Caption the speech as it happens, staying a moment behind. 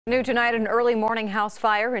New tonight, an early morning house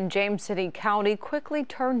fire in James City County quickly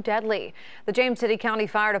turned deadly. The James City County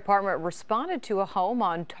Fire Department responded to a home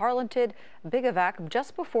on Tarleton Bivouac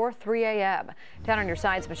just before 3 a.m. 10 on your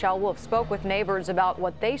side's Michelle Wolf spoke with neighbors about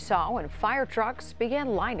what they saw when fire trucks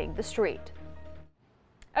began lining the street.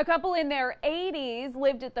 A couple in their 80s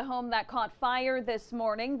lived at the home that caught fire this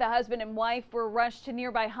morning. The husband and wife were rushed to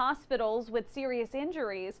nearby hospitals with serious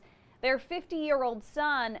injuries. Their 50-year-old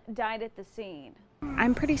son died at the scene.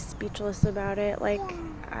 I'm pretty speechless about it.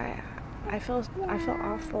 I feel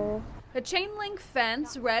awful. A chain link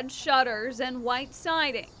fence, red shutters, and white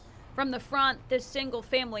siding. From the front, this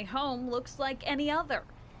single-family home looks like any other.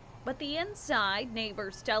 But the inside,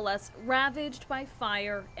 neighbors tell us, ravaged by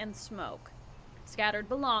fire and smoke. Scattered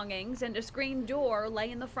belongings and a screen door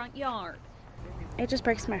lay in the front yard. It just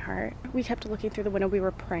breaks my heart. We kept looking through the window. We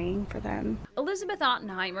were praying for them. Elizabeth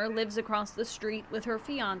Ottenheimer lives across the street with her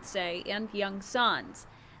fiance and young sons.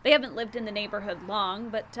 They haven't lived in the neighborhood long,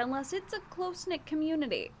 but tell us it's a close-knit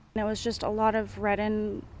community. It was just a lot of red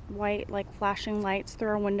and white, flashing lights through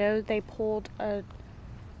our window. They pulled an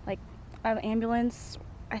ambulance,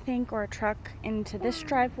 I think, or a truck into this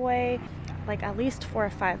driveway, at least 4 or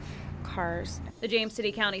 5 cars. The James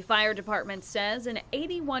City County Fire Department says an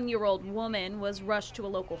 81-year-old woman was rushed to a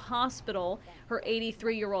local hospital. Her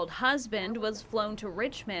 83-year-old husband was flown to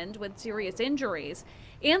Richmond with serious injuries,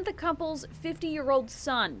 and the couple's 50-year-old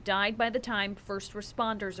son died by the time first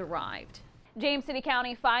responders arrived. James City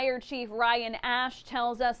County Fire Chief Ryan Ash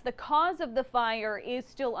tells us the cause of the fire is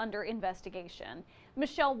still under investigation.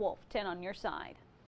 Michelle Wolf, 10 on your side.